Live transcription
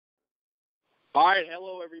All right,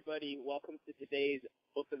 hello everybody. Welcome to today's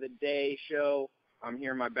Book of the Day show. I'm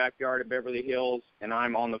here in my backyard at Beverly Hills, and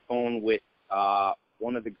I'm on the phone with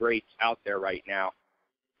one of the greats out there right now,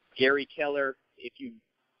 Gary Keller.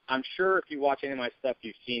 I'm sure if you watch any of my stuff,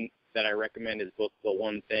 you've seen that I recommend his book, The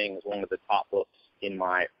One Thing, as one of the top books in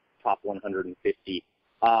my top 150.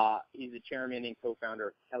 He's the chairman and co-founder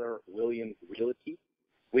of Keller Williams Realty,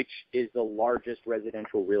 which is the largest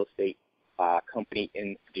residential real estate company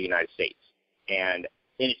in the United States. And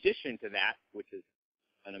in addition to that, which is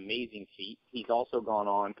an amazing feat, he's also gone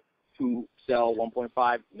on to sell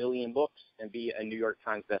 1.5 million books and be a New York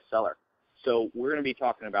Times bestseller. So we're going to be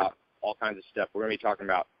talking about all kinds of stuff. We're going to be talking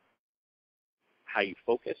about how you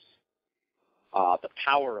focus, the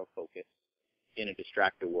power of focus in a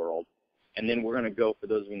distracted world. And then we're going to go, for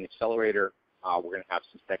those of you in the accelerator, we're going to have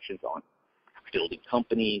some sections on building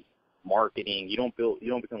companies, marketing. You don't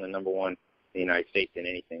become the number one in the United States in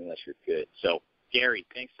anything unless you're good. So, Gary,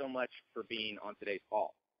 thanks so much for being on today's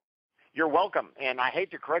call. You're welcome. And I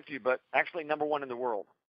hate to correct you, but actually number one in the world.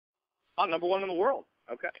 Oh, number one in the world.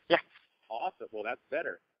 Okay. Yeah. Awesome. Well, that's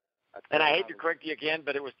better. And I hate to correct you again,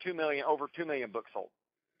 but it was over 2 million books sold.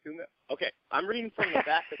 Okay. I'm reading from the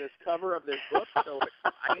back of this cover of this book, so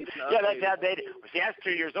I need to know. Yeah, that's outdated. See, that's 2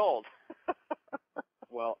 years old.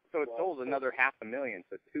 Well, so it sold another 500,000,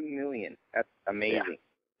 so 2 million. That's amazing.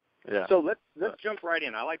 Yeah. So let's jump right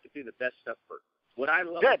in. I like to do the best stuff first. What I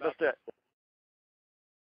love Good, about let's do it.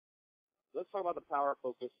 Let's talk about the power of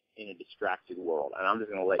focus in a distracted world, and I'm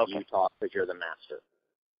just going to let you talk because you're the master.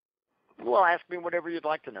 Well, ask me whatever you'd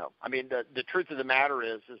like to know. I mean, the truth of the matter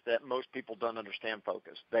is that most people don't understand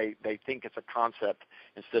focus. They think it's a concept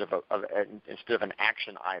instead of an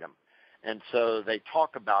action item, and so they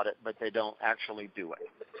talk about it, but they don't actually do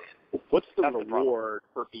it. What's the reward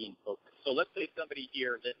for being focused? So let's say somebody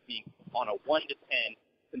here listening on a 1 to 10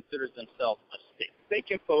 considers themselves a 6. They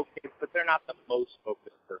can focus, but they're not the most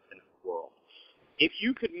focused person in the world. If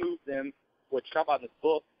you could move them, what you talk about in this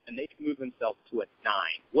book, and they could move themselves to a 9,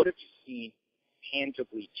 what have you seen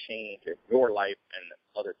tangibly change in your life and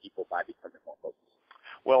other people by becoming more focused?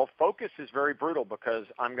 Well, focus is very brutal because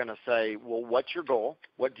I'm going to say, well, what's your goal?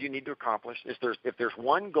 What do you need to accomplish? If there's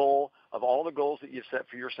one goal of all the goals that you've set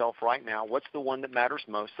for yourself right now, what's the one that matters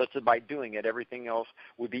most, such that by doing it, everything else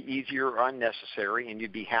would be easier or unnecessary, and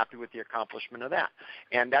you'd be happy with the accomplishment of that.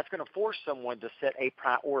 And that's going to force someone to set a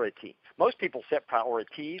priority. Most people set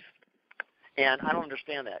priorities, and I don't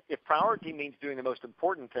understand that. If priority means doing the most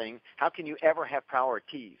important thing, how can you ever have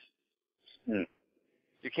priorities?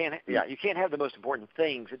 You can't have the most important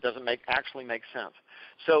things. It doesn't actually make sense.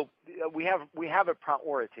 So we have a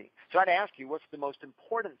priority. So I'd ask you, what's the most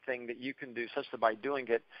important thing that you can do such that by doing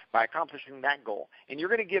it, by accomplishing that goal? And you're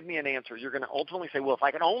going to give me an answer. You're going to ultimately say, well, if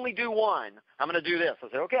I can only do one, I'm going to do this.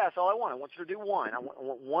 I say, okay, that's all I want. I want you to do one. I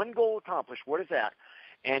want one goal accomplished. What is that?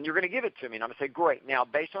 And you're going to give it to me, and I'm going to say, great. Now,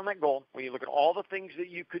 based on that goal, when you look at all the things that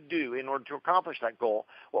you could do in order to accomplish that goal,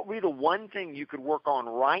 what would be the one thing you could work on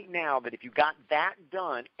right now that if you got that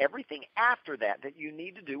done, everything after that you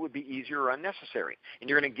need to do would be easier or unnecessary? And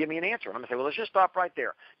you're going to give me an answer. And I'm going to say, well, let's just stop right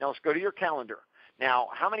there. Now, let's go to your calendar. Now,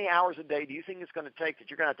 how many hours a day do you think it's going to take that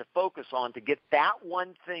you're going to have to focus on to get that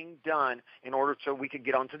one thing done in order so we could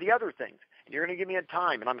get on to the other things? And you're going to give me a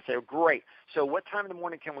time, and I'm going to say, oh, great. So what time in the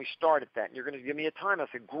morning can we start at that? And you're going to give me a time. I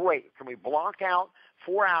say, great. Can we block out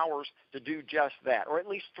 4 hours to do just that, or at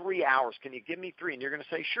least 3 hours? Can you give me 3? And you're going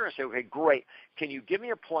to say, sure. I say, okay, great. Can you give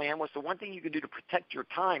me a plan? What's the one thing you can do to protect your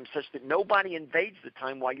time such that nobody invades the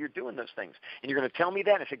time while you're doing those things? And you're going to tell me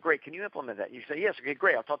that. And I say, great. Can you implement that? You say, yes. Okay,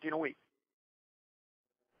 great. I'll talk to you in a week.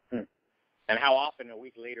 And how often a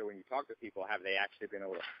week later when you talk to people have they actually been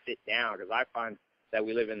able to sit down? Because I find that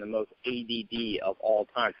we live in the most ADD of all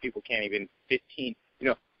times. People can't even 15.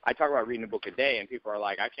 I talk about reading a book a day, and people are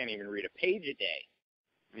like, I can't even read a page a day.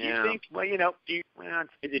 Yeah. You think, well, is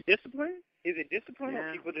it discipline? Is it discipline,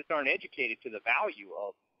 or people just aren't educated to the value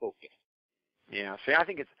of focus? Yeah. See, I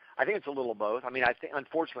think it's a little of both. I mean, I think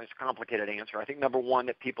unfortunately it's a complicated answer. I think number one,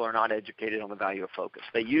 that people are not educated on the value of focus.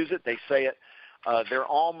 They use it, they say it. They're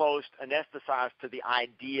almost anesthetized to the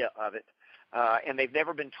idea of it, and they've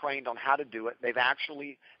never been trained on how to do it. They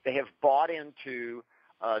have bought into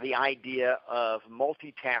the idea of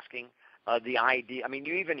multitasking. The idea. I mean,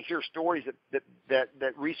 you even hear stories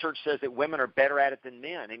that research says that women are better at it than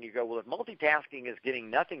men, and you go, well, if multitasking is getting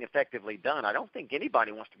nothing effectively done, I don't think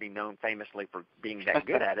anybody wants to be known famously for being that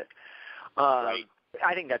good at it. Right.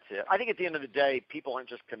 I think that's it. I think at the end of the day, people aren't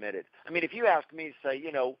just committed. I mean, if you ask me, say,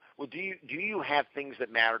 well, do you have things that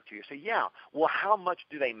matter to you? Say, yeah. Well, how much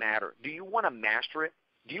do they matter? Do you want to master it?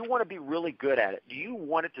 Do you want to be really good at it? Do you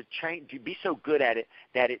want it to change? Do you be so good at it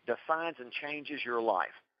that it defines and changes your life?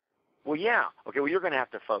 Well, yeah. Okay, well, you're going to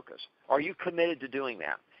have to focus. Are you committed to doing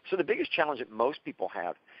that? So the biggest challenge that most people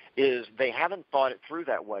have is they haven't thought it through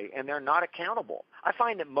that way, and they're not accountable. I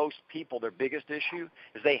find that most people, their biggest issue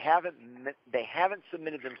is they haven't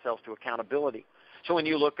submitted themselves to accountability. So when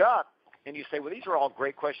you look up and you say, well, these are all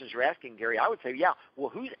great questions you're asking, Gary, I would say, yeah, well,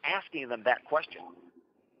 who's asking them that question?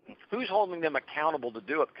 Who's holding them accountable to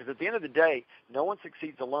do it? Because at the end of the day, no one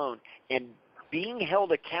succeeds alone, and being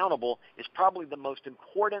held accountable is probably the most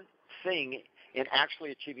important thing in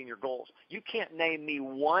actually achieving your goals. You can't name me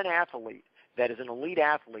one athlete that is an elite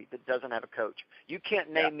athlete that doesn't have a coach. You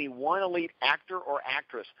can't name me one elite actor or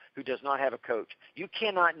actress who does not have a coach. You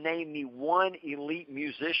cannot name me one elite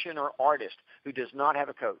musician or artist who does not have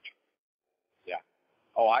a coach. Yeah.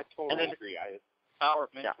 Oh, I totally agree. Power of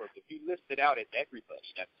mentors. If you list it out, it's everybody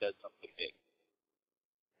that does something big.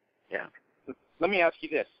 Yeah. Let me ask you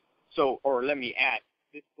this. Let me add,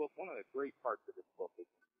 this book, one of the great parts of this book is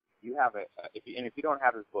you have if you don't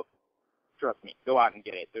have this book, trust me, go out and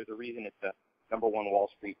get it. There's a reason it's the #1 Wall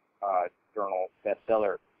Street Journal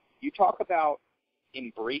bestseller. You talk about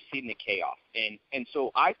embracing the chaos. And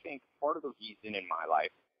so I think part of the reason in my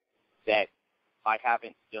life that I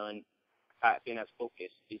haven't been as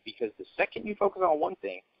focused is because the second you focus on one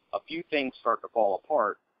thing, a few things start to fall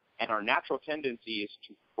apart, and our natural tendency is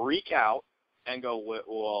to freak out and go,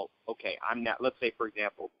 well, okay, I'm not, let's say, for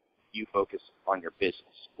example, you focus on your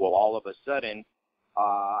business. Well, all of a sudden,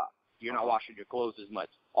 you're not washing your clothes as much.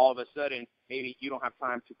 All of a sudden, maybe you don't have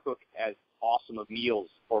time to cook as awesome of meals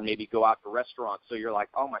or maybe go out to restaurants. So you're like,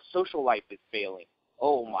 oh, my social life is failing.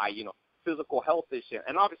 Oh, my, physical health is,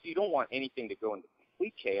 and obviously you don't want anything to go into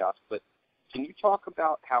complete chaos, but can you talk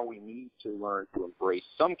about how we need to learn to embrace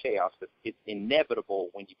some chaos that it's inevitable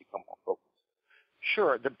when you become more focused?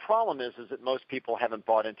 Sure. The problem is that most people haven't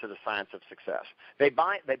bought into the science of success. They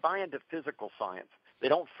buy into physical science.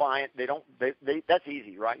 That's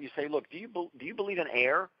easy, right? You say, look, do you believe in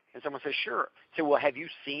air? And someone says, sure. I say, well, have you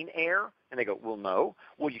seen air? And they go, well, no.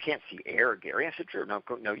 Well, you can't see air, Gary. I said, sure.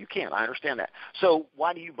 No, you can't. I understand that. So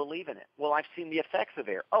why do you believe in it? Well, I've seen the effects of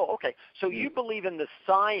air. Oh, okay. So you believe in the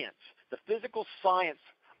science, the physical science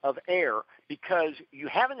of air because you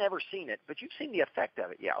haven't ever seen it, but you've seen the effect of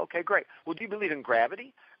it. Yeah, okay, great. Well, do you believe in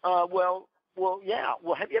gravity? Well, yeah.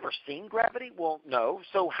 Well, have you ever seen gravity? Well, no.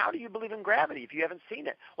 So how do you believe in gravity if you haven't seen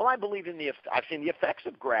it? Well, I've seen the effects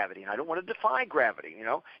of gravity, and I don't want to defy gravity,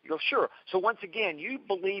 You go, sure. So once again, you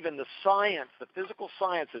believe in the science, the physical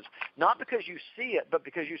sciences, not because you see it, but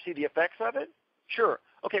because you see the effects of it? Sure.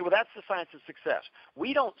 Okay, well, that's the science of success.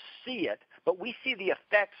 We don't see it, but we see the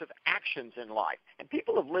effects of actions in life. And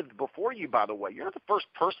people have lived before you, by the way. You're not the first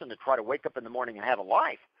person to try to wake up in the morning and have a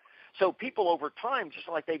life. So people over time, just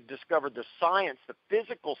like they've discovered the science, the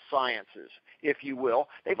physical sciences, if you will,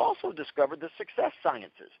 they've also discovered the success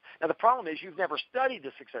sciences. Now, the problem is you've never studied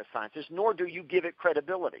the success sciences, nor do you give it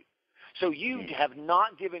credibility. So you have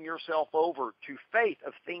not given yourself over to faith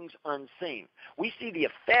of things unseen. We see the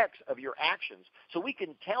effects of your actions, so we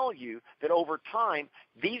can tell you that over time,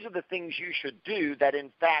 these are the things you should do that,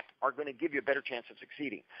 in fact, are going to give you a better chance of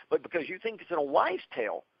succeeding. But because you think it's in a wives'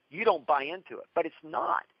 tale, you don't buy into it. But it's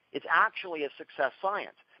not. It's actually a success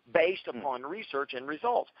science based upon research and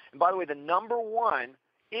results. And by the way, the #1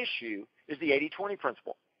 issue is the 80-20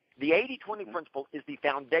 principle. The 80-20 principle is the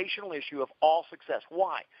foundational issue of all success.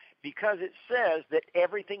 Why? Because it says that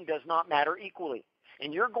everything does not matter equally.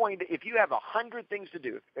 And you're going to, if you have 100 things to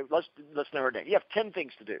do, let's narrow it down. You have 10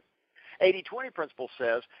 things to do. 80-20 principle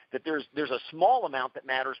says that there's a small amount that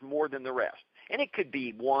matters more than the rest. And it could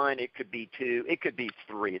be 1, it could be 2, it could be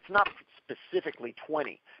 3. It's not specifically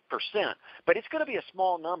 20%, but it's going to be a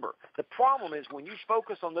small number. The problem is when you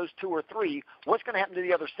focus on those 2 or 3, what's going to happen to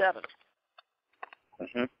the other 7?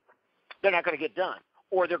 They're not going to get done,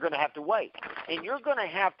 or they're going to have to wait. And you're going to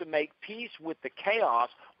have to make peace with the chaos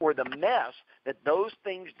or the mess that those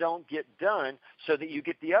things don't get done so that you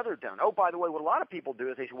get the other done. Oh, by the way, what a lot of people do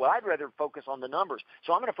is they say, well, I'd rather focus on the numbers,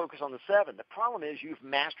 so I'm going to focus on the 7. The problem is you've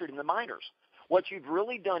mastered in the minors. What you've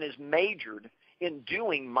really done is majored in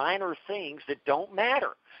doing minor things that don't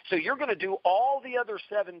matter. So you're going to do all the other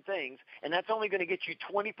 7 things, and that's only going to get you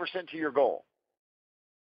 20% to your goal.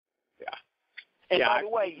 Yeah. And by the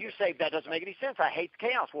way, you say that doesn't make any sense. I hate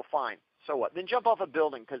chaos. Well, fine. So what? Then jump off a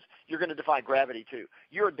building because you're going to defy gravity too.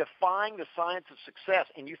 You're defying the science of success,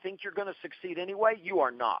 and you think you're going to succeed anyway? You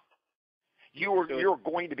are not. You're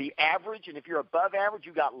going to be average, and if you're above average,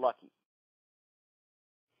 you got lucky.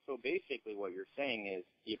 So basically what you're saying is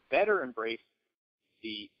you better embrace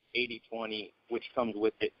the 80-20, which comes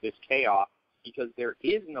with it, this chaos, because there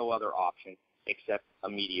is no other option except a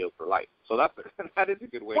mediocre life. So that is a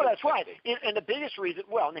good way. Well, that's right. And the biggest reason,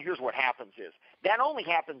 and here's what happens is, that only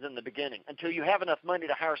happens in the beginning until you have enough money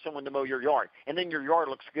to hire someone to mow your yard, and then your yard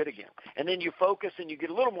looks good again. And then you focus and you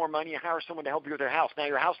get a little more money, you hire someone to help you with their house. Now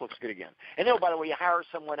your house looks good again. And then, by the way, you hire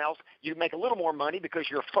someone else, you make a little more money because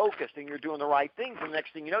you're focused and you're doing the right things. And the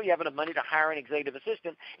next thing you know, you have enough money to hire an executive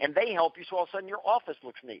assistant, and they help you, so all of a sudden your office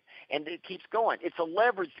looks neat. And it keeps going. It's a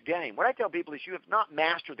leveraged game. What I tell people is you have not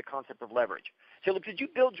mastered the concept of leverage. So, look, did you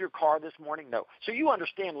build your car this morning? No. So you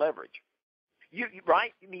understand leverage. You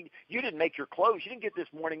right? I mean, you didn't make your clothes. You didn't get this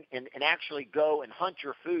morning and actually go and hunt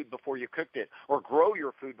your food before you cooked it or grow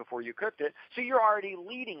your food before you cooked it. So you're already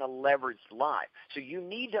leading a leveraged life. So you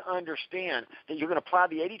need to understand that you're going to apply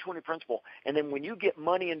the 80-20 principle, and then when you get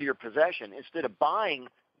money into your possession, instead of buying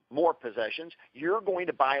more possessions, you're going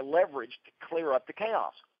to buy leverage to clear up the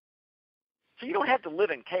chaos. So you don't have to live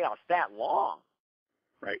in chaos that long.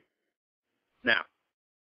 Right. Now,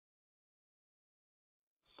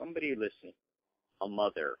 somebody listening, a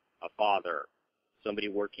mother, a father, somebody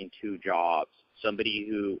working 2 jobs, somebody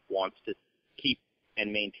who wants to keep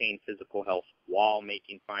and maintain physical health while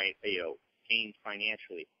making gains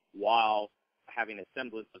financially, while having a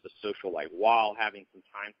semblance of a social life, while having some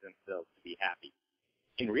time to themselves to be happy.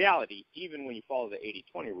 In reality, even when you follow the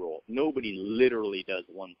 80-20 rule, nobody literally does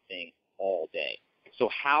one thing all day. So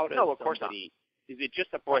how does somebody... Is it just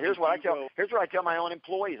a Well, here's what I tell my own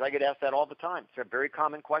employees. I get asked that all the time. It's a very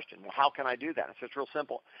common question. Well, how can I do that? It's real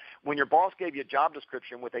simple. When your boss gave you a job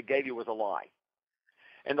description, what they gave you was a lie.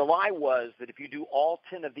 And the lie was that if you do all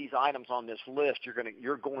 10 of these items on this list, you're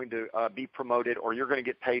going to be promoted, or you're going to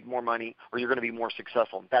get paid more money, or you're going to be more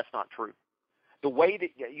successful. That's not true. The way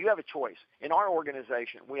that you have a choice. In our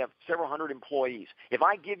organization, we have several hundred employees. If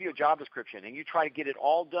I give you a job description and you try to get it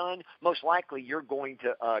all done, most likely you're going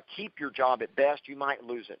to keep your job at best. You might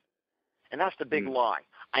lose it. And that's the big lie.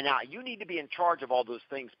 And now, you need to be in charge of all those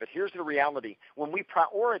things, but here's the reality. When we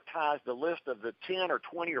prioritize the list of the 10 or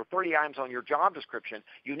 20 or 30 items on your job description,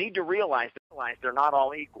 you need to realize they're not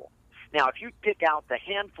all equal. Now, if you pick out the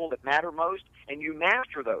handful that matter most and you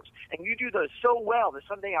master those, and you do those so well that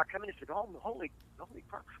someday I come in and say, oh, holy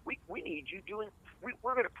crap, we need you doing,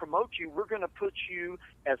 we're going to promote you. We're going to put you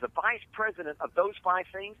as a vice president of those 5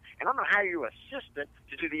 things, and I'm going to hire you an assistant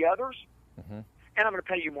to do the others, and I'm going to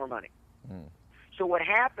pay you more money. So what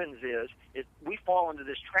happens is we fall into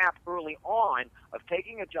this trap early on of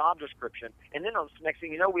taking a job description, and then the next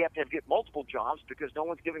thing you know, we have to get multiple jobs because no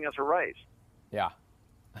one's giving us a raise. Yeah.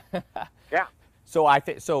 Yeah.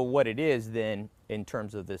 So what it is then, in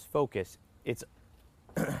terms of this focus, it's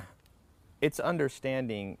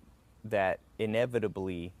understanding that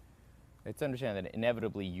inevitably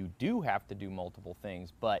you do have to do multiple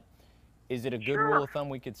things. But is it a good rule of thumb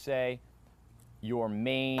we could say your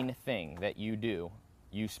main thing that you do,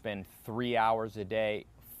 you spend 3 hours a day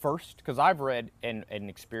first? Because I've read and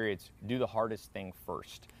experienced, do the hardest thing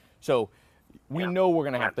first. So we know we're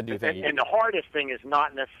going to have to do things. And the hardest thing is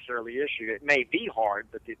not necessarily the issue. It may be hard,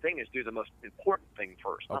 but the thing is, do the most important thing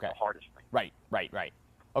first, not the hardest thing. Right.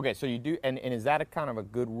 Okay, so you do, and is that a kind of a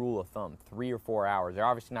good rule of thumb, 3 or 4 hours? They're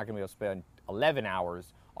obviously not going to be able to spend 11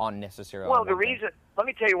 hours on necessarily. Well, the reason, let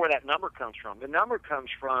me tell you where that number comes from. The number comes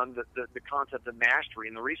from the concept of mastery,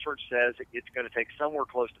 and the research says it's going to take somewhere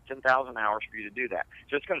close to 10,000 hours for you to do that.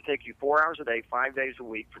 So it's going to take you 4 hours a day, 5 days a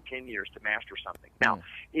week for 10 years to master something. Now,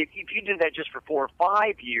 if you did that just for 4 or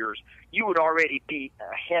 5 years, you would already be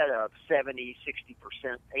ahead of 70,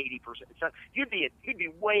 60%, 80%. So you'd be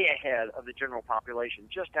way ahead of the general population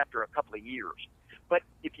just after a couple of years. But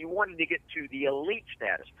if you wanted to get to the elite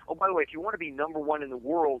status, oh, by the way, if you want to be number 1 in the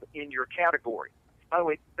world in your category, by the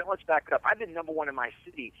way, let's back up. I've been number 1 in my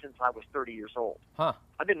city since I was 30 years old.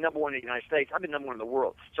 I've been number 1 in the United States. I've been number 1 in the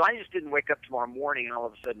world. So I just didn't wake up tomorrow morning and all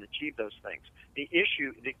of a sudden achieve those things. The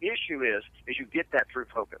issue is you get that through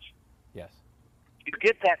focus. Yes. You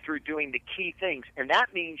get that through doing the key things, and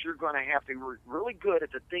that means you're going to have to be really good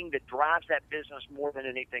at the thing that drives that business more than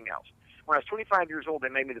anything else. When I was 25 years old, they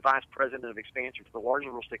made me the vice president of expansion for the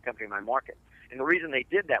largest real estate company in my market. And the reason they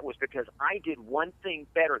did that was because I did one thing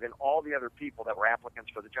better than all the other people that were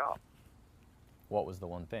applicants for the job. What was the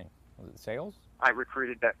one thing? Was it sales? I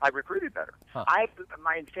recruited better.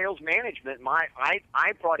 My sales management,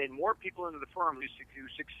 I brought in more people into the firm who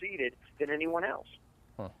succeeded than anyone else.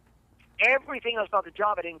 Everything else about the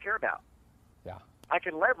job I didn't care about. Yeah. I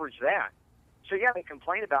can leverage that. So, yeah, they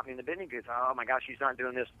complain about me in the beginning because, oh, my gosh, he's not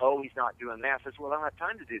doing this. Oh, he's not doing that. I says, well, I don't have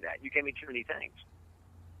time to do that. You gave me too many things.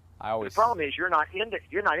 The problem is you're not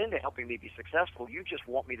into helping me be successful. You just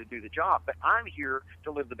want me to do the job. But I'm here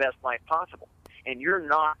to live the best life possible. And you're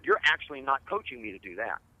actually not coaching me to do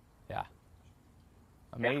that. Yeah.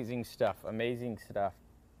 Amazing stuff. Amazing stuff.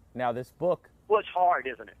 Now this book. Well, it's hard,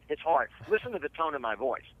 isn't it? It's hard. Listen to the tone of my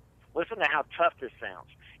voice. Listen to how tough this sounds.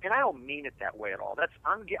 And I don't mean it that way at all.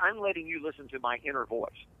 I'm letting you listen to my inner voice.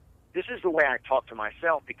 This is the way I talk to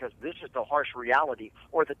myself, because this is the harsh reality,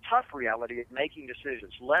 or the tough reality of making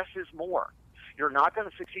decisions. Less is more. You're not going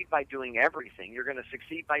to succeed by doing everything. You're going to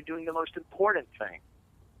succeed by doing the most important thing.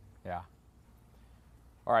 Yeah.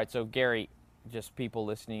 All right, so Gary, just people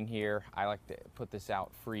listening here, I like to put this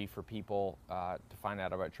out free for people to find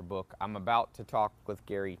out about your book. I'm about to talk with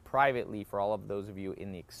Gary privately for all of those of you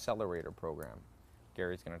in the Accelerator program.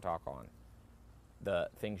 Gary's going to talk on the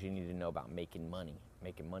things you need to know about making money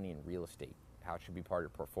in real estate, how it should be part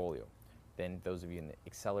of your portfolio. Then those of you in the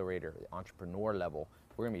Accelerator, the entrepreneur level,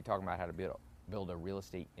 we're going to be talking about how to build a real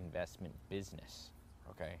estate investment business,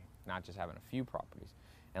 okay? Not just having a few properties.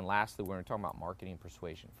 And lastly, we're going to talk about marketing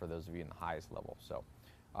persuasion for those of you in the highest level. So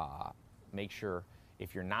make sure,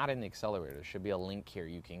 if you're not in the Accelerator, there should be a link here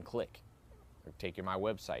you can click. Or take you to my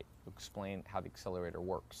website, explain how the Accelerator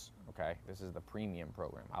works, okay? This is the premium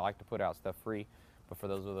program. I like to put out stuff free, but for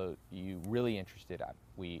those of you really interested,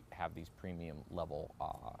 we have these premium level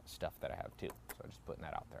stuff that I have too. So I'm just putting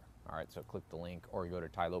that out there. All right, so click the link, or you go to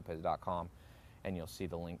tylopez.com and you'll see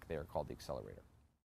the link there called the Accelerator.